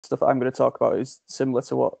stuff that I'm going to talk about is similar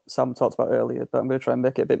to what Sam talked about earlier, but I'm going to try and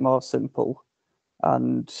make it a bit more simple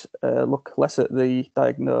and look less at the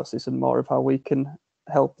diagnosis and more of how we can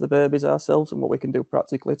help the babies ourselves and what we can do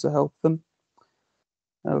practically to help them.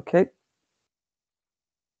 Okay.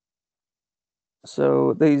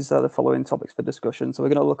 So these are the following topics for discussion. So we're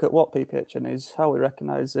going to look at what PPHN is, how we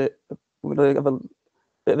recognise it. We're going to have a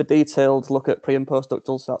bit of a detailed look at pre and post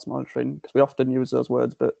ductal SATs monitoring, because we often use those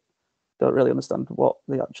words but don't really understand what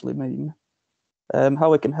they actually mean.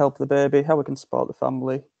 How we can help the baby, how we can support the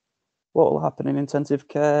family, what will happen in intensive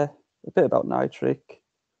care, a bit about nitric,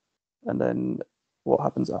 and then what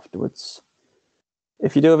happens afterwards.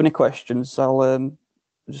 If you do have any questions, I'll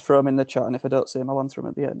just throw them in the chat, and if I don't see them, I'll answer them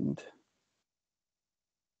at the end.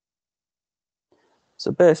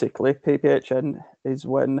 So basically, PPHN is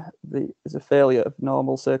when there's a failure of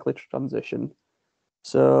normal circulatory transition.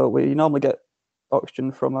 So we normally get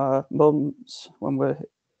oxygen from our mums when we're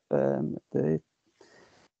the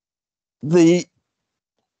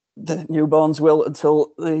newborns will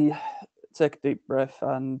until they take a deep breath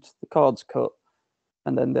and the cord's cut,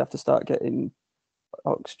 and then they have to start getting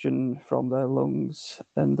oxygen from their lungs,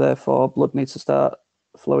 and therefore blood needs to start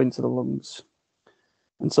flowing to the lungs.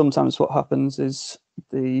 And sometimes what happens is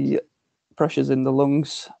the pressures in the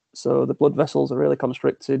lungs, so the blood vessels are really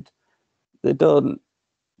constricted, they don't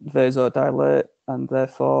vasodilate, and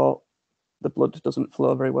therefore the blood doesn't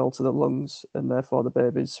flow very well to the lungs, and therefore the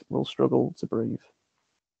babies will struggle to breathe.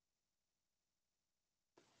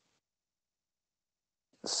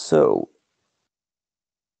 So,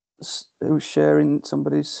 who's sharing?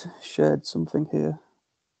 Somebody's shared something here.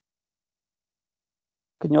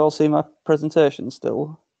 Can you all see my presentation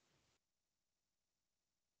still?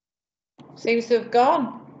 Seems to have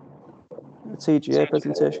gone. The TGA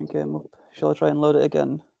presentation came up. Shall I try and load it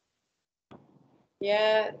again?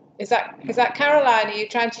 Yeah. Is that Caroline? Are you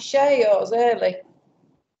trying to share yours early?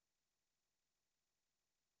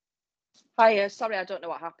 Hiya, sorry, I don't know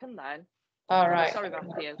what happened then. All right. Sorry,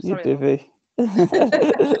 Mathew. You Sorry, divvy.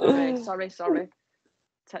 sorry.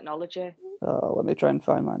 Technology. Oh, let me try and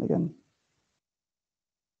find mine again.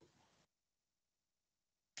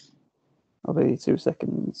 I'll be 2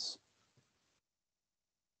 seconds.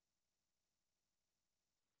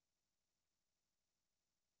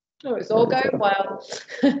 Oh, it's all going well.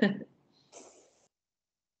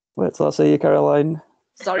 Wait till I see you, Caroline.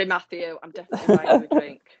 Sorry, Mathew, I'm definitely buying you a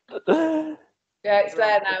drink. Yeah, it's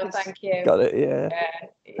there now, thank you. Got it,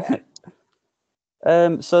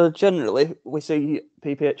 yeah. So generally, we see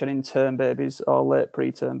PPHN in term babies or late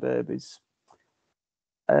preterm babies.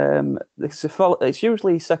 It's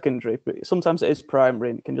usually secondary, but sometimes it is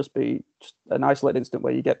primary, and it can just be an isolated incident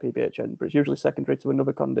where you get PPHN, but it's usually secondary to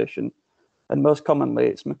another condition. And most commonly,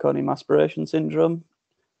 it's meconium aspiration syndrome.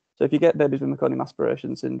 So if you get babies with meconium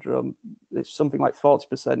aspiration syndrome, it's something like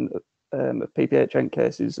 40% of PPHN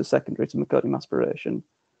cases are secondary to meconium aspiration.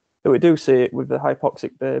 But we do see it with the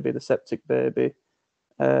hypoxic baby, the septic baby,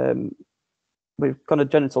 with kind of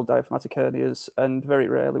genital diaphragmatic hernias, and very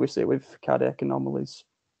rarely we see it with cardiac anomalies.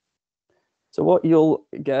 So what you'll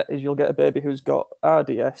get is you'll get a baby who's got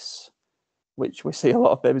RDS, which we see a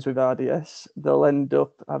lot of babies with RDS. They'll end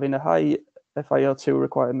up having a high FiO2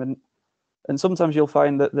 requirement, and sometimes you'll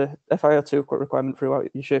find that the FiO2 requirement throughout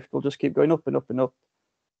your shift will just keep going up and up and up,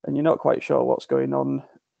 and you're not quite sure what's going on.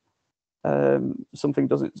 Something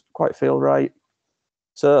doesn't quite feel right.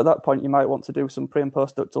 So at that point, you might want to do some pre and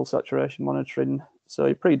post ductal saturation monitoring. So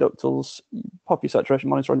your pre-ductals, you pop your saturation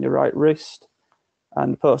monitor on your right wrist,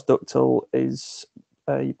 and post ductal is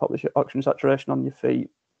you pop your oxygen saturation on your feet.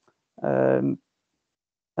 And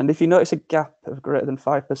if you notice a gap of greater than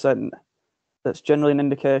 5%, that's generally an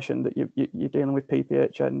indication that you're dealing with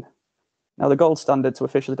PPHN. Now, the gold standard to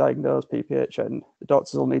officially diagnose PPHN, the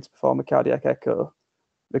doctors will need to perform a cardiac echo,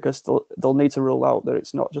 because they'll need to rule out that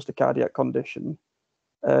it's not just a cardiac condition.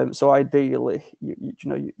 So ideally, you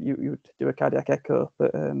would do a cardiac echo,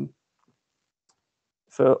 but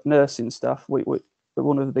for nursing staff,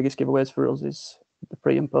 one of the biggest giveaways for us is the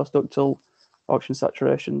pre and post ductal oxygen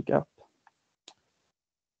saturation gap.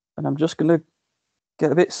 And I'm just going to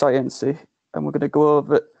get a bit sciencey, and we're going to go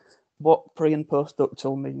over what pre and post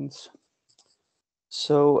ductal means.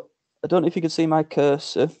 So I don't know if you can see my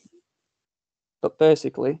cursor, but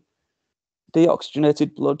basically,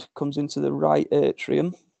 deoxygenated blood comes into the right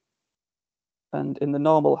atrium, and in the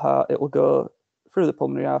normal heart, it will go through the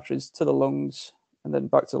pulmonary arteries to the lungs, and then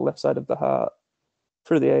back to the left side of the heart,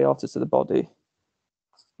 through the aorta to the body.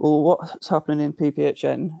 Well, what's happening in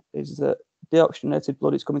PPHN is that deoxygenated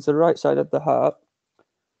blood is coming to the right side of the heart,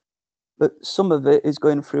 but some of it is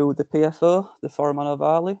going through the PFO, the foramen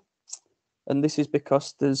ovale, And this is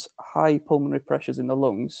because there's high pulmonary pressures in the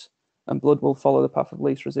lungs, and blood will follow the path of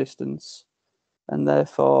least resistance. And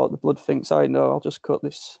therefore, the blood thinks, I know, I'll just cut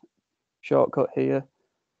this shortcut here,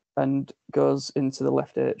 and goes into the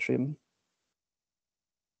left atrium.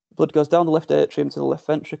 Blood goes down the left atrium to the left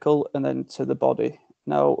ventricle and then to the body.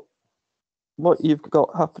 Now, what you've got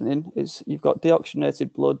happening is you've got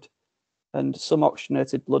deoxygenated blood and some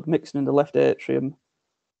oxygenated blood mixing in the left atrium,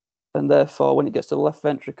 and therefore when it gets to the left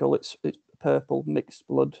ventricle, it's purple mixed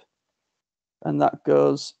blood, and that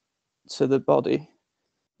goes to the body.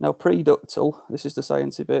 Now, pre-ductal, this is the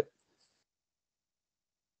sciencey bit.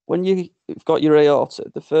 When you've got your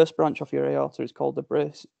aorta, the first branch off your aorta is called the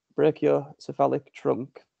brachiocephalic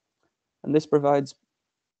trunk, and this provides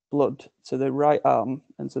blood to the right arm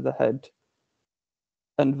and to the head,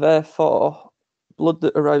 and therefore blood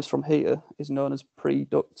that arrives from here is known as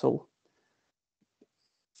pre-ductal.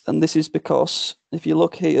 And this is because if you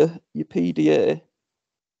look here, your PDA,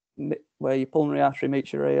 where your pulmonary artery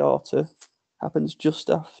meets your aorta, happens just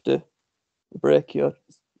after the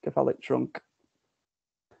brachiocephalic trunk.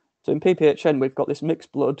 So in PPHN, we've got this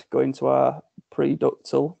mixed blood going to our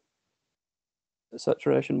pre-ductal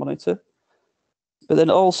saturation monitor. But then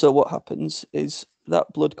also what happens is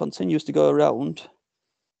that blood continues to go around,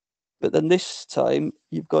 but then this time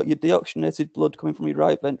you've got your deoxygenated blood coming from your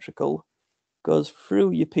right ventricle, goes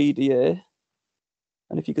through your PDA,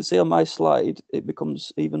 and if you can see on my slide, it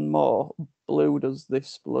becomes even more blue, does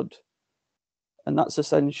this blood. And that's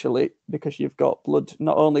essentially because you've got blood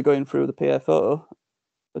not only going through the PFO,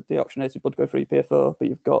 the deoxygenated blood going through your PFO, but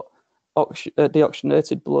you've got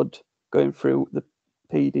deoxygenated blood going through the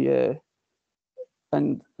PDA.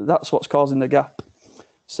 And that's what's causing the gap.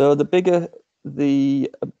 So the bigger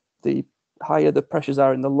the higher the pressures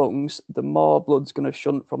are in the lungs, the more blood's going to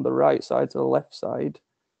shunt from the right side to the left side,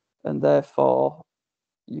 and therefore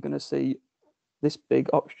you're going to see this big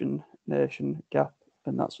oxygenation gap,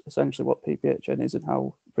 and that's essentially what PPHN is and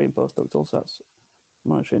how pre- and post-ductal sats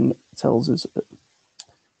monitoring tells us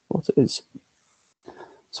what it is.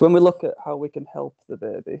 So when we look at how we can help the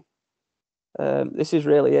baby, this is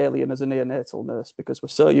really alien as a neonatal nurse because we're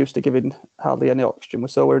so used to giving hardly any oxygen. We're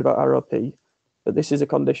so worried about ROP, but this is a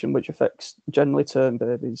condition which affects generally term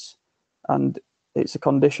babies, and it's a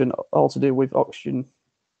condition all to do with oxygen.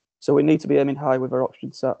 So we need to be aiming high with our oxygen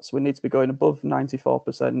sats. We need to be going above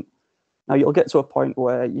 94%. Now you'll get to a point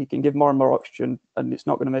where you can give more and more oxygen, and it's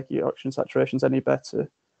not going to make your oxygen saturations any better.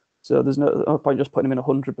 So there's no point just putting them in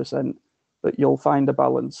 100%, but you'll find a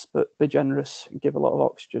balance. But be generous and give a lot of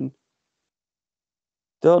oxygen.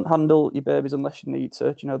 Don't handle your babies unless you need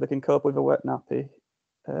to. You know, they can cope with a wet nappy.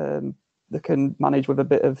 They can manage with a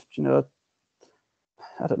bit of, you know,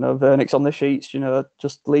 I don't know, vernix on the sheets. You know,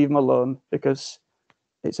 just leave them alone because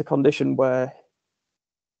it's a condition where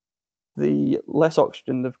the less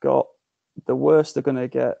oxygen they've got, the worse they're going to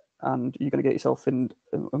get, and you're going to get yourself in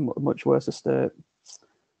a much worse state.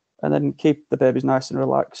 And then keep the babies nice and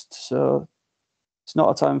relaxed. So it's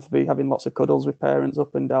not a time for be having lots of cuddles with parents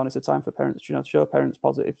up and down. It's a time for parents, you know, show parents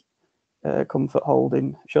positive comfort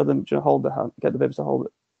holding, show them, you know, hold the hand, get the babies to hold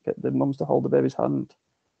it, get the mums to hold the baby's hand,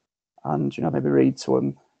 and, you know, maybe read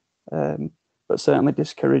to them, but certainly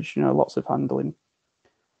discourage, you know, lots of handling.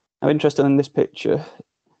 Now, interesting in this picture,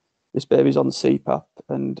 this baby's on CPAP,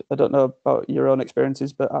 and I don't know about your own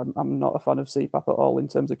experiences, but I'm not a fan of CPAP at all in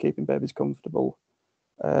terms of keeping babies comfortable.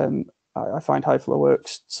 I find high flow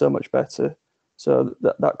works so much better. So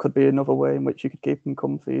that could be another way in which you could keep them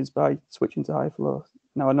comfy is by switching to high flow.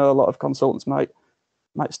 Now, I know a lot of consultants might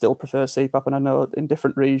still prefer CPAP, and I know in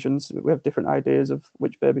different regions we have different ideas of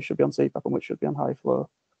which babies should be on CPAP and which should be on high flow.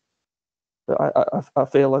 But I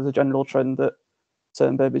feel as a general trend that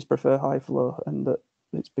certain babies prefer high flow, and that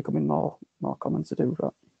it's becoming more common to do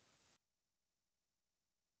that.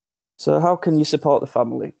 So how can you support the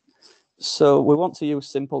family? So we want to use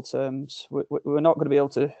simple terms. We're not going to be able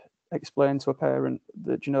to explain to a parent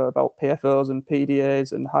that, you know, about PFOs and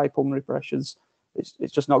PDAs and high pulmonary pressures.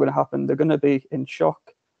 It's just not going to happen. They're going to be in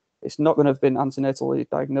shock. It's not going to have been antenatally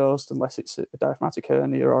diagnosed unless it's a diaphragmatic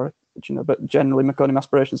hernia or, you know, but generally meconium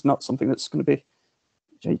aspiration is not something that's going to be,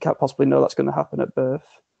 you can't possibly know that's going to happen at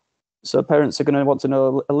birth. So parents are going to want to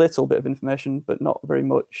know a little bit of information, but not very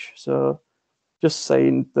much. So just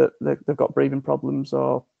saying that they've got breathing problems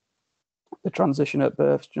or the transition at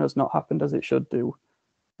birth, you know, has not happened as it should do,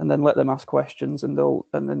 and then let them ask questions, and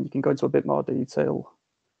then you can go into a bit more detail,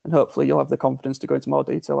 and hopefully you'll have the confidence to go into more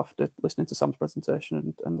detail after listening to Sam's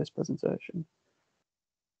presentation and this presentation.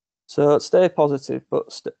 So stay positive,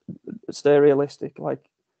 but stay realistic. Like,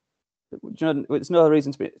 you know, it's no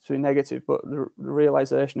reason to be negative, but the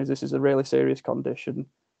realization is this is a really serious condition.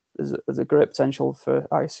 there's a great potential for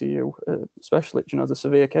ICU, especially, you know, the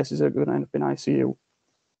severe cases are going to end up in ICU.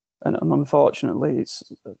 And unfortunately,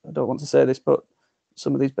 I don't want to say this, but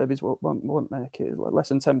some of these babies won't make it. Like less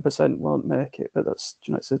than 10% won't make it, but that's,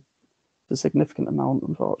 you know, it's a significant amount,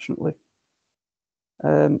 unfortunately.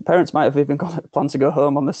 Parents might have even planned to go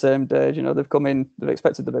home on the same day. You know, they've come in, they've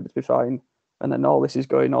expected the baby to be fine, and then all this is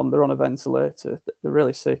going on. They're on a ventilator, they're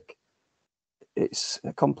really sick. It's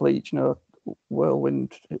a complete, you know,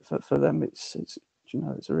 whirlwind for them. It's you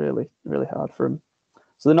know, it's really hard for them.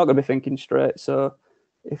 So they're not going to be thinking straight. So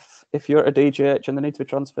if you're at a DGH and they need to be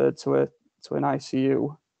transferred to an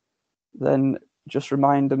ICU, then just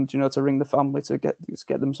remind them, you know, to ring the family to get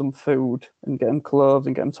them some food and get them clothes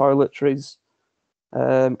and get them toiletries.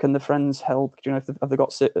 Can the friends help? You know, have they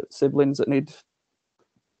got siblings that need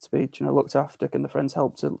to be, you know, looked after? Can the friends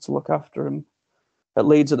help to look after them? At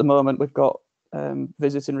Leeds at the moment, we've got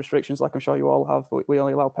visiting restrictions, like I'm sure you all have. But we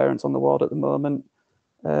only allow parents on the ward at the moment.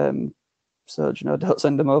 So, you know, don't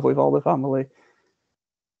send them over with all the family.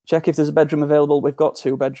 Check if there's a bedroom available. We've got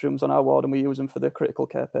 2 bedrooms on our ward, and we use them for the critical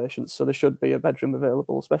care patients. So there should be a bedroom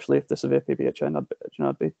available, especially if they're severe PPHN.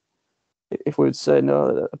 If we would say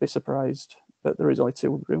no, I'd be surprised. But there is only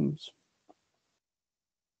 2 rooms.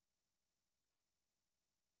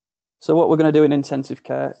 So what we're going to do in intensive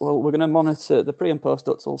care, well, we're going to monitor the pre and post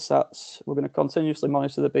ductal sats. We're going to continuously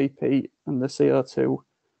monitor the BP and the CO2.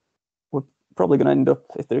 We're probably going to end up,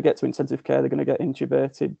 if they get to intensive care, they're going to get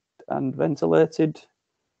intubated and ventilated.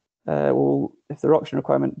 If their oxygen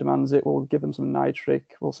requirement demands it, we'll give them some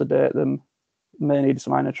nitric, we'll sedate them, may need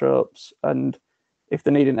some inotropes, and if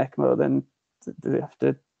they need an ECMO, then they have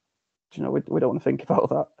to, you know, we don't want to think about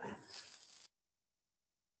that.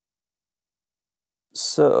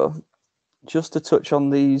 So just to touch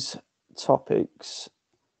on these topics,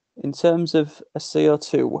 in terms of a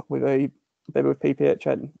CO2 with a baby with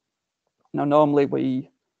PPHN, now normally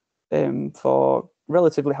we aim for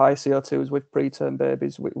relatively high CO2s with preterm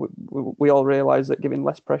babies. We all realise that giving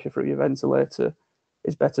less pressure through your ventilator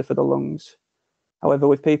is better for the lungs. However,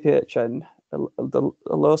 with PPHN, a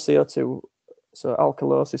low CO2, so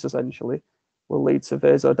alkalosis essentially, will lead to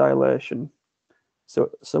vasodilation. So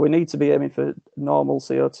we need to be aiming for normal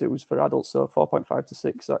CO2s for adults, so 4.5 to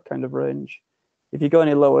 6, that kind of range. If you go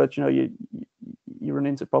any lower, you know, you run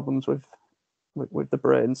into problems with the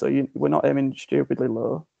brain. So we're not aiming stupidly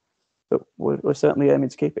low, but we're certainly aiming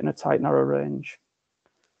to keep it in a tight, narrow range.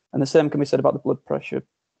 And the same can be said about the blood pressure.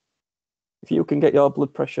 If you can get your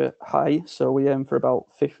blood pressure high, so we aim for about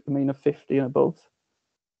a mean of 50 and above,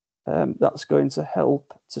 that's going to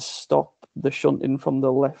help to stop the shunting from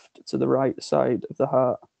the left to the right side of the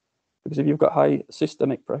heart. Because if you've got high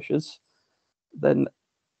systemic pressures, then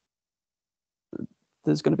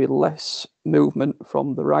there's going to be less movement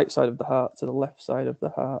from the right side of the heart to the left side of the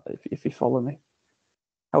heart, if you follow me.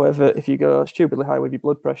 However, if you go stupidly high with your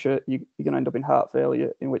blood pressure, you're going to end up in heart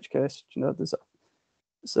failure, in which case, you know, there's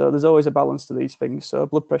always a balance to these things. So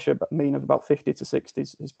blood pressure mean of about 50 to 60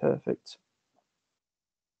 is perfect.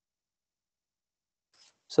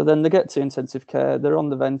 So then they get to intensive care, they're on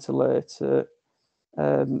the ventilator.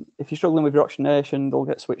 If you're struggling with your oxygenation, they'll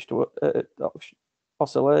get switched to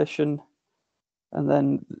oscillation. And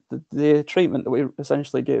then the treatment that we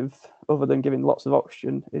essentially give, other than giving lots of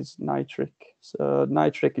oxygen, is nitric. So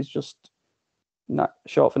nitric is just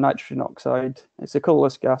short for nitrogen oxide. It's a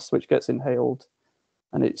colourless gas which gets inhaled,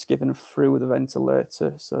 and it's given through the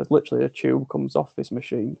ventilator. So literally a tube comes off this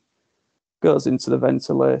machine, goes into the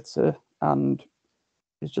ventilator, and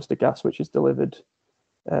it's just a gas which is delivered.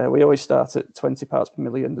 We always start at 20 parts per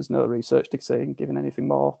million. There's no research to say giving anything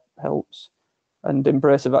more helps. And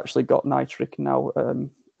Embrace have actually got nitric now.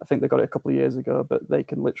 I think they got it a couple of years ago, but they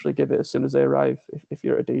can literally give it as soon as they arrive if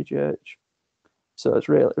you're at a DGH. So it's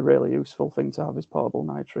really a really useful thing to have is portable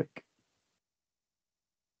nitric.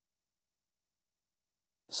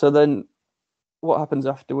 So then what happens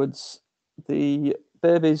afterwards? The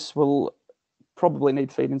babies will probably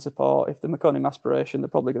need feeding support. If they're meconium aspiration, they're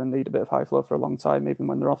probably going to need a bit of high flow for a long time, even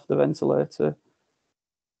when they're off the ventilator.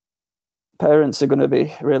 Parents are going to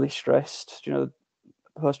be really stressed. You know,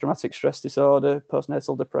 post-traumatic stress disorder,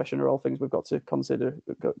 postnatal depression are all things we've got to consider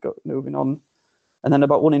moving on. And then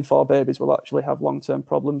about 1 in 4 babies will actually have long-term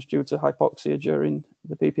problems due to hypoxia during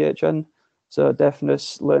the PPHN. So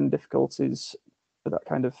deafness, learning difficulties, that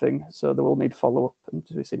kind of thing. So they will need follow-up and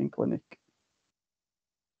to be seen in clinic.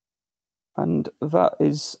 And that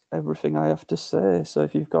is everything I have to say. So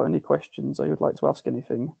if you've got any questions or you'd like to ask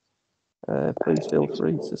anything, please feel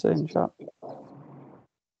free to say in chat.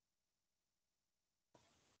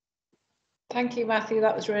 Thank you, Matthew.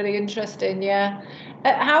 That was really interesting. Yeah.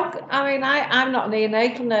 I'm not a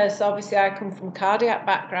neonatal nurse. Obviously, I come from cardiac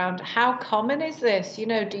background. How common is this? You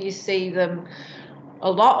know, do you see them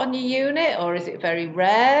a lot on your unit, or is it very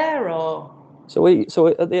rare? Or so at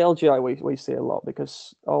the LGI we see a lot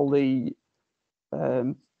because all the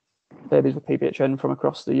babies with PPHN from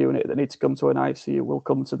across the unit that need to come to an ICU will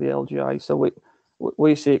come to the LGI. So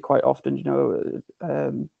we see it quite often. You know,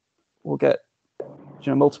 we'll get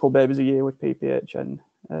multiple babies a year with PPHN.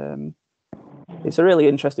 It's a really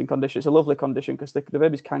interesting condition. It's a lovely condition because the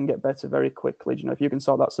babies can get better very quickly. You know, if you can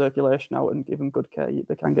sort that circulation out and give them good care,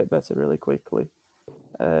 they can get better really quickly.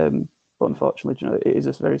 But unfortunately, you know, it is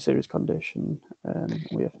a very serious condition.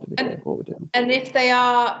 We have to be careful what we're doing. And if they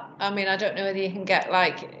are, I mean, I don't know whether you can get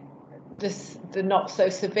like the not so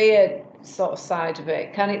severe sort of side of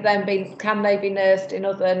it. Can they be nursed in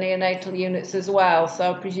other neonatal units as well?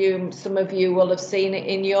 So I presume some of you will have seen it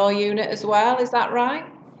in your unit as well. Is that right?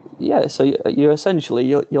 Yeah, so you essentially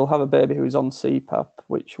you'll have a baby who's on CPAP,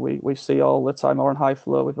 which we see all the time, or on high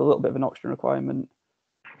flow with a little bit of an oxygen requirement.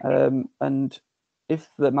 And if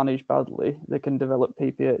they're managed badly, they can develop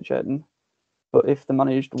PPHN. But if they're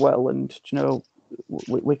managed well, and you know,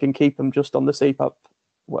 we can keep them just on the CPAP,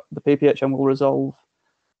 the PPHN will resolve.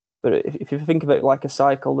 But if you think of it like a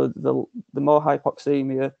cycle, the more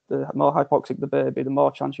hypoxemia, the more hypoxic the baby, the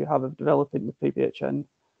more chance you have of developing the PPHN.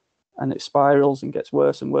 And it spirals and gets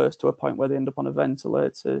worse and worse to a point where they end up on a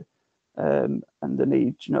ventilator, and they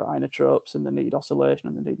need, you know, inotropes, and they need oscillation,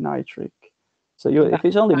 and they need nitric. So if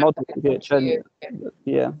it's only moderate PPHN,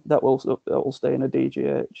 yeah, that will stay in a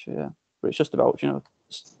DGH. Yeah, but it's just about, you know,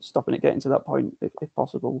 stopping it getting to that point if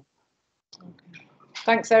possible.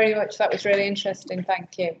 Thanks very much. That was really interesting.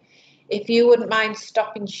 Thank you. If you wouldn't mind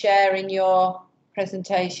stopping sharing your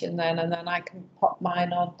presentation then, and then I can pop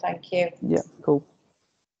mine on. Thank you. Yeah, cool.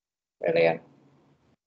 Brilliant.